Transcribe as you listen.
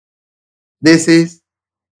This is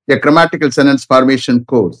a grammatical sentence formation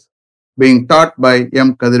course being taught by M.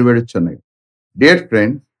 Kadirvedi Chennai. Dear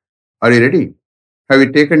friends, are you ready? Have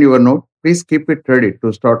you taken your note? Please keep it ready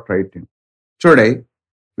to start writing. Today,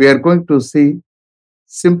 we are going to see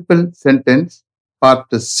simple sentence part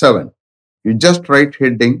 7. You just write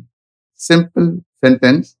heading simple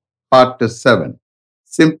sentence part 7.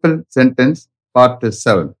 Simple sentence part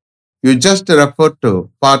 7. You just refer to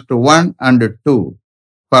part 1 and 2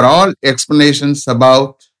 for all explanations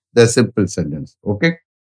about the simple sentence. Okay?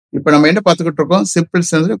 இப்போ நம்ம என்ன பார்த்துக்கிட்டு இருக்கோம்? Simple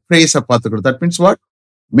sentence phrase பார்த்துக்கிட்டு. That means what?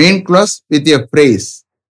 Main clause with a phrase.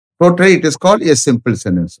 Totally it is called a simple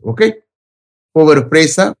sentence. Okay? ஒவ்வொரு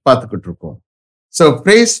phrase பார்த்துக்கிட்டு இருக்கோம். So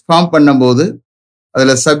phrase form பண்ணும்போது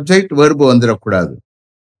அதில் சப்ஜெக்ட் வெர்பு வந்துடக்கூடாது.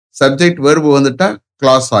 சப்ஜெக்ட் வெர்பு வந்துட்டா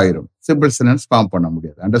கிளாஸ் ஆயிரும். சிம்பிள் சென்டென்ஸ் ஃபார்ம் பண்ண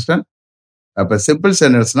முடியாது. அண்டர்ஸ்டாண்ட்? அப்போ சிம்பிள்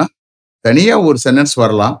சென்டென்ஸ்னா தனியாக ஒரு சென்டென்ஸ்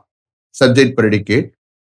வரலாம். Subject predicate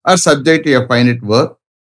R subject a finite verb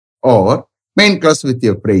R main clause with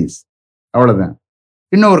a phrase. அவ்வளோதான்.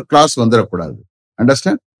 இன்னும் ஒரு கிளாஸ் வந்துடக்கூடாது.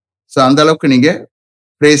 அண்டர்ஸ்டாண்ட்? ஸோ அந்த அளவுக்கு நீங்கள்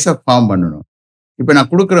ஃப்ரேஸை ஃபார்ம் பண்ணணும். இப்போ நான்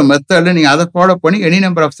கொடுக்குற மெத்தடில் நீங்கள் அதை ஃபாலோ பண்ணி எனி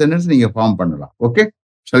நம்பர் ஆஃப் சென்டென்ஸ் நீங்கள் ஃபார்ம் பண்ணலாம். Okay,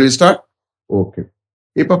 shall we start? Okay,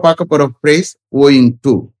 இப்போ பார்க்க போகிற ஃப்ரேஸ் ஓயிங்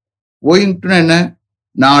டு. ஓயிங் டுன்னு என்ன?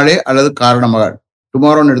 நாளே அல்லது காரணமாக.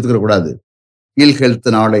 டுமாரோன்னு எடுத்துக்கிற கூடாது. இல் ஹெல்த்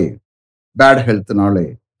நாளே, பேட் ஹெல்த் நாளே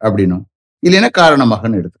அப்படின்னும், இல்லைன்னா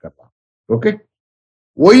காரணமாகன்னு எடுத்துக்கலாம். Okay,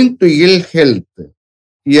 owing to ill health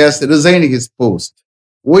he has resigned his post.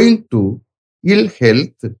 Owing to ill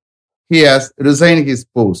health, he has resigned his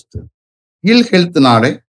post. Ill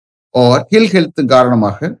ஹெல்த்னாலே ஆர் இல் ஹெல்த்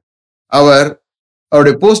காரணமாக அவர்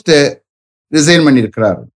அவருடைய போஸ்டை ரிசைன்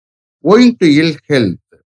பண்ணியிருக்கிறார். Owing to ill health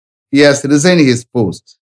he has resigned his post.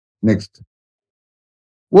 Next,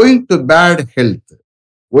 owing to bad health.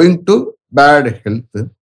 Owing to bad health,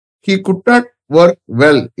 he could not work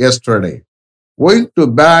well yesterday. Owing to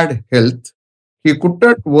bad health, he could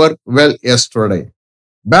not work well yesterday.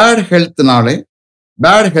 Bad healthனாலே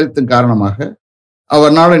bad health காரணமாக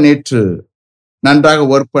அவர்னால நேற்று நன்றாக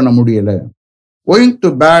work பண்ண முடியல. Owing to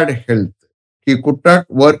bad health, he could not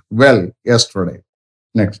work well yesterday.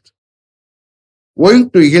 Next, owing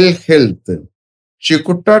to ill health, she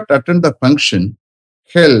could not attend the function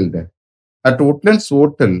held at Woodlands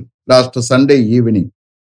Hotel last Sunday evening.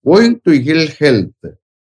 Owing to ill health,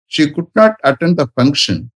 she could not attend the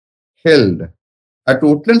function held at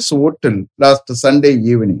Woodlands Hotel last Sunday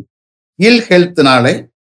evening. Ill ஹெல்த்னாலே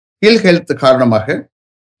ill health காரணமாக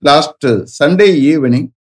last Sunday evening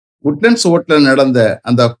Woodlands ஹோட்டலில் நடந்த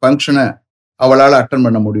அந்த ஃபங்க்ஷனை அவளால் attend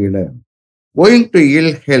பண்ண முடியல. Owing to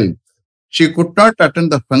ill health, she could not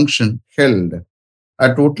attend the function held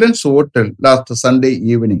at Woodlands hotel last Sunday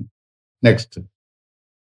evening. Next,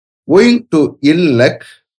 owing to ill luck,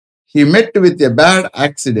 he met with a bad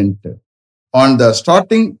accident on the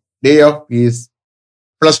starting day of his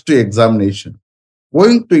 +2 examination.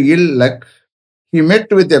 Owing to ill luck, he met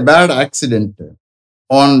with a bad accident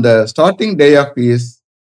on the starting day of his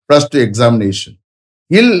 +2 examination.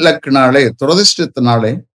 Ill லக்னாலே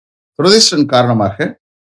துரதிஷ்டத்தினாலே, துரதிஷ்டன் காரணமாக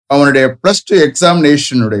அவனுடைய +2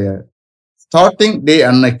 எக்ஸாமினேஷனுடைய starting டே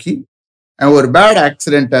அன்னைக்கு அவன் ஒரு bad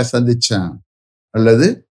ஆக்சிடென்ட்டை சந்திச்சான், அல்லது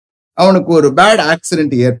அவனுக்கு ஒரு பேட்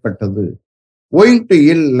ஆக்சிடென்ட் ஏற்பட்டது. Owing to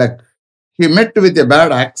ill luck, he met with a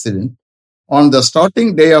bad accident on the starting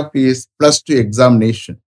day of his +2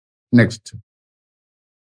 examination. Next,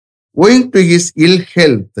 owing to his ill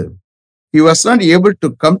health, he was not able to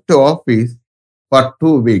come to office for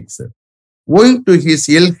 2 weeks. Owing to his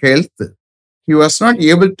ill health, he was not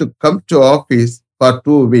able to come to office for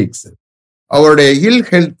 2 weeks. அவருடைய இல்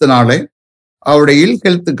ஹெல்த்னாலே, அவருடைய இல்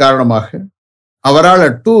health காரணமாக அவரால்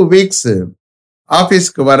 2 weeks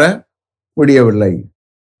ஆஃபீஸ்க்கு வர முடியவில்லை.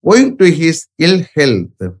 Owing to his ill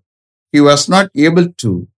health, he was not able to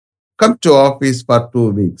come to office for 2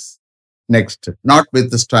 weeks. Next,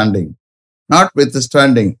 notwithstanding.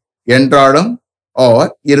 Notwithstanding என்றாலும் or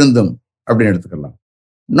இருந்தும் அப்படின்னு எடுத்துக்கலாம்.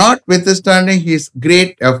 Notwithstanding his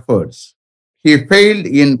great efforts, he failed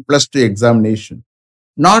in +2 examination.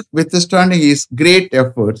 Notwithstanding his great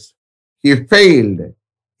efforts, he failed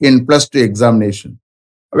in +2 examination.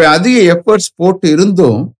 அவன் அதிக efforts போட்டு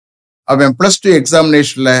இருந்தும் அவன் +2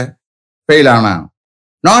 எக்ஸாமினேஷன்ல ஃபெயில் ஆனான்.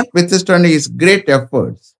 Notwithstanding his great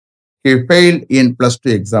efforts, he failed in +2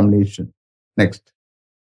 examination. Next,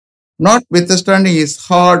 notwithstanding his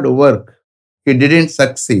hard work, he didn't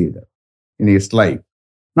succeed in his life.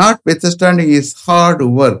 Notwithstanding his hard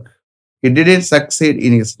work, he didn't succeed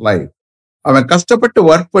in his life. அவன் கஷ்டப்பட்டு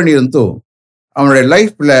work பண்ணியிருந்தும் அவனுடைய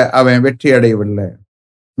லைஃப்ல அவன் வெற்றி அடையவில்லை.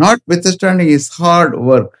 Notwithstanding his hard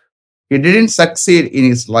work, he didn't succeed in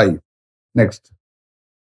his life. Next,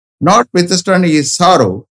 Notwithstanding his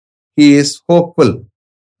sorrow, he is hopeful.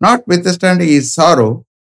 Notwithstanding his sorrow,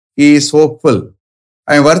 he is hopeful.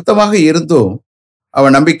 அவன் வருத்தமாக இருந்தும்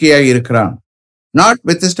அவன் நம்பிக்கையாக இருக்கிறான்.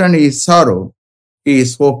 Notwithstanding his sorrow, he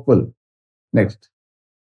is hopeful. Next.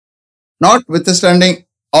 Notwithstanding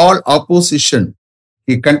all opposition,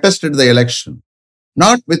 he contested the election.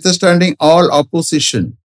 Notwithstanding all opposition,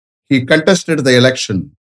 he contested the election.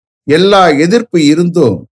 எல்லா எதிர்ப்பு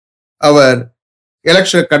இருந்தும் அவர்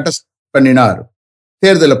எலெக்ஷனை கண்டெஸ்ட் பண்ணினார்,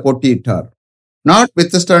 தேர்தலை போட்டியிட்டார்.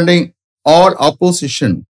 Notwithstanding all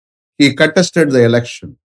opposition, he contested the election.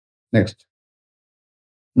 Next.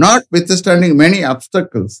 Notwithstanding many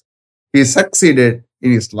obstacles, he succeeded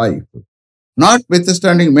in his life.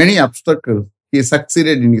 Notwithstanding many obstacles, he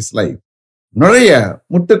succeeded in his life. நிறைய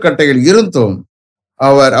முட்டுக்கட்டைகள் இருந்தும்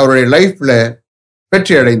அவர் அவருடைய லைஃப்ல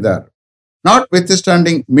வெற்றி அடைந்தார்.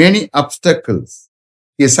 Notwithstanding many obstacles,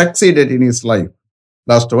 he succeeded in his life.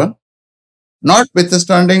 Last one.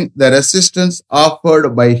 Notwithstanding the resistance offered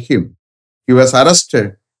by him, he was arrested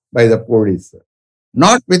by the police.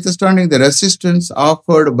 Notwithstanding the resistance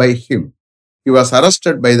offered by him, he was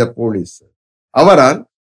arrested by the police. அவரால்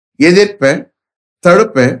எதிர்ப்ப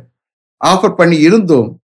தடுப்ப offer பண்ணி இருந்தும்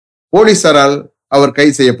போலீசாரால் அவர்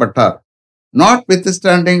கைது செய்யப்பட்டார்.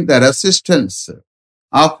 Notwithstanding the resistance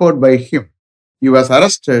offered by him, he was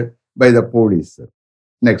arrested by the police.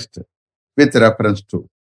 Next. With reference to.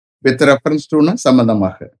 With reference to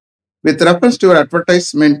சம்பந்தமாக. With reference to your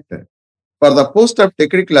advertisement for the post of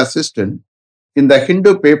technical assistant in the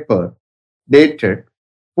Hindu paper dated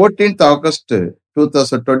 14th August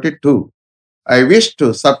 2022, I wish to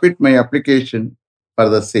submit my application for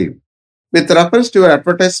the same. With reference to your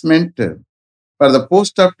advertisement for the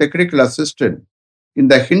post of technical assistant in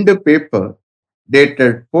the Hindu paper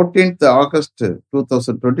dated 14th August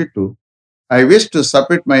 2022, I wish to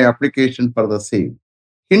submit my application for the same.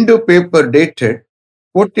 Hindu paper dated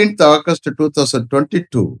 14th August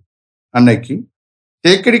 2022 அன்னைக்கு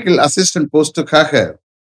technical assistant போஸ்டுக்காக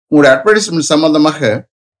உங்களுடைய advertisement சம்பந்தமாக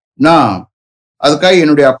நான் அதுக்காக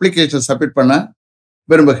என்னுடைய application submit பண்ண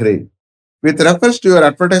விரும்புகிறேன். With reference to your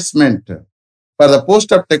advertisement for the post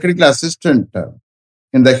of technical assistant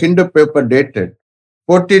in the Hindu paper dated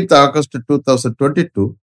 14th August 2022,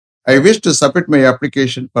 I wish to submit my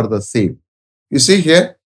application for the same. You see here,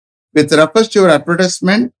 with reference to your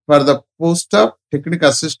advertisement for the post of technical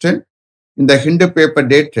assistant in the Hindu paper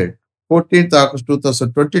dated 14th August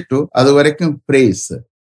 2022, அது வரைக்கும் phrase.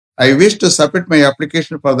 I wish to submit my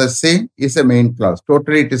application for the same is a main clause.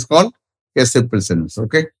 Totally it is called a simple sentence.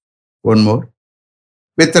 Okay. One more.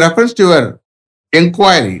 With reference to your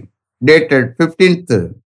inquiry dated 15th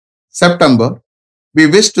September, we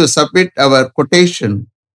wish to submit our quotation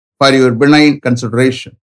for your benign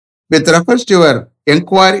consideration. With reference to your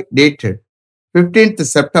inquiry dated 15th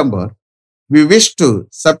September, we wish to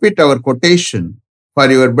submit our quotation for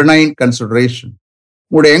your benign consideration.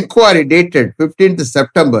 உங்களுடைய enquiry dated 15th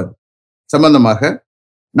September சம்பந்தமாக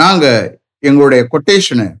நாங்க எங்களுடைய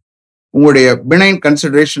கொட்டேஷனை உங்களுடைய பினைன்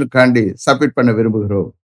கன்சிடரேஷனுக்காண்டி submit பண்ண விரும்புகிறோம்.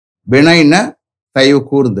 Benign தயவு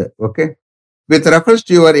கூர்ந்து. Okay. With reference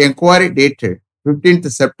to your inquiry dated 15th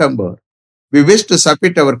September, we wish to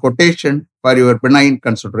submit our quotation for your benign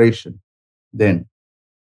consideration. Then,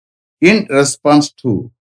 in response to,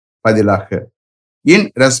 பதிலாக, in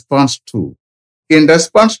response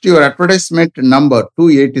to your advertisement number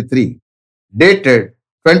 283, dated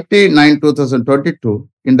 29/2022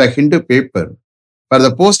 in the Hindu paper, for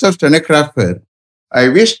the post of stenographer, I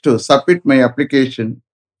wish to submit my application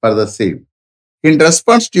for the same. In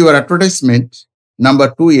response to your advertisement number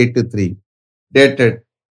 283, dated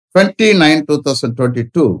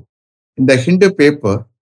 29/2022 in the Hindu paper,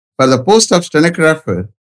 for the post of stenographer,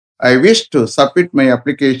 I wish to submit my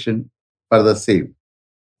application for the same.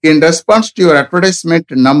 In response to your advertisement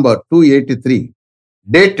number 283,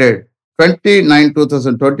 dated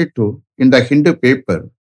 29/2022 in the Hindu paper,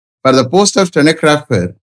 for the post of stenographer,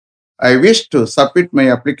 I wish to submit my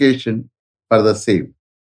application for the same.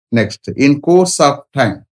 Next, in course of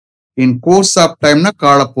time. In course of time na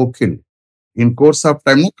காலப்போக்கில். In course of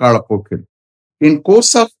time na காலப்போக்கில். In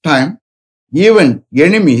course of time, even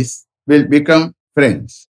enemies will become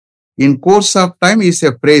friends. In course of time is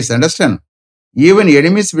a phrase, understand? Even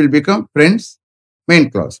enemies will become friends, main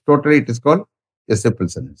clause. Totally it is called a simple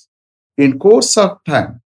sentence. In course of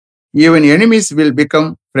time, even enemies will become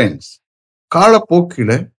friends.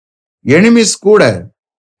 காலப்போக்கில enemies கூட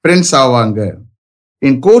friends ஆவாங்க.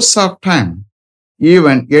 In course of time,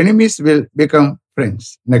 even enemies will become friends.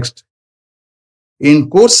 Next. In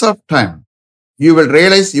course of time, you will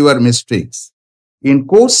realize your mistakes. In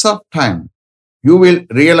course of time, you will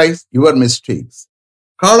realize your mistakes.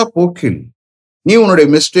 காலப்போக்கில் நீ உன்னுடைய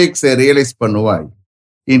மிஸ்டேக்ஸை realise பண்ணுவாய்.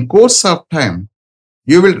 In course of time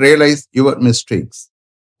you will realise your mistakes.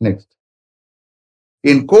 Next,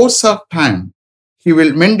 in course of time he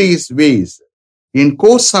will mend his ways. In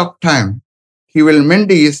course of time he will mend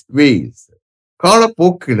his ways.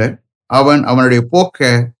 காலப்போக்கில அவன் அவனுடைய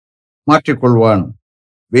போக்கை மாற்றிக்கொள்வான்.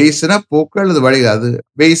 வேய்ஸ்னா போக்கு அல்லது வழி, அது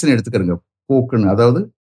வேய்ஸ்ன்னு எடுத்துக்கிறங்க, போக்குன்னு, அதாவது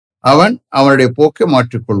அவன் அவனுடைய போக்கை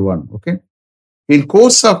மாற்றிக்கொள்வான். Okay, in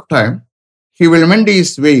course of time he will mend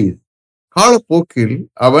his ways. காலப்போக்கில்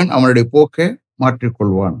அவன் அவனுடைய போக்கை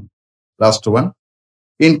மாற்றிக்கொள்வான். Last one,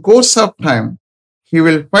 in course of time he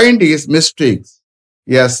will find his mistakes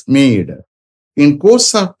he has made. In course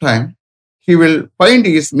of time he will find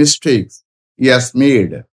his mistakes he has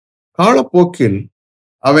made. காலப்போக்கில்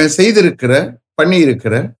அவன் செய்திருக்கிற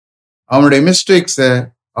பண்ணியிருக்கிற அவனுடைய மிஸ்டேக்ஸை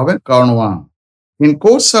அவன் காணுவான். In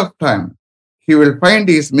course of time he will find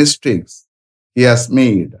his mistakes he has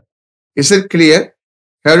made. Is it clear?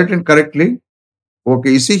 Have you written correctly?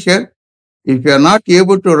 Okay, you see here, if you are not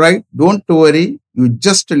able to write, don't worry, you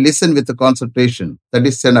just listen with the concentration. That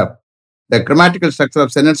is enough. The grammatical structure of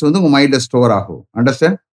sentence வந்து உங்க மைண்ட்ல store ஆகும்.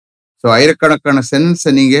 Understand? So ஆயிரக்கணக்கான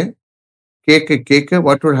சென்டென்ஸை நீங்க கேட்க கேட்க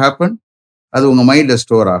what would happen, அது உங்க மைண்ட்ல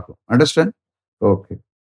ஸ்டோர் ஆகும். Understand? Okay,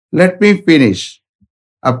 let me finish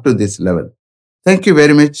up to this level. Thank you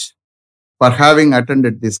very much for having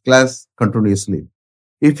attended this class continuously.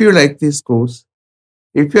 If you like this course,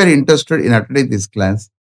 if you are interested in attending this class,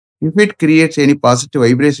 if it creates any positive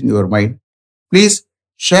vibration in your mind, please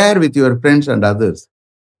share with your friends and others.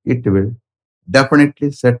 It will definitely,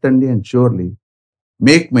 certainly and surely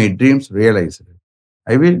make my dreams realized.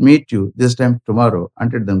 I will meet you this time tomorrow.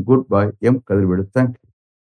 Until then, goodbye. M. Kadirvedu. Thank you.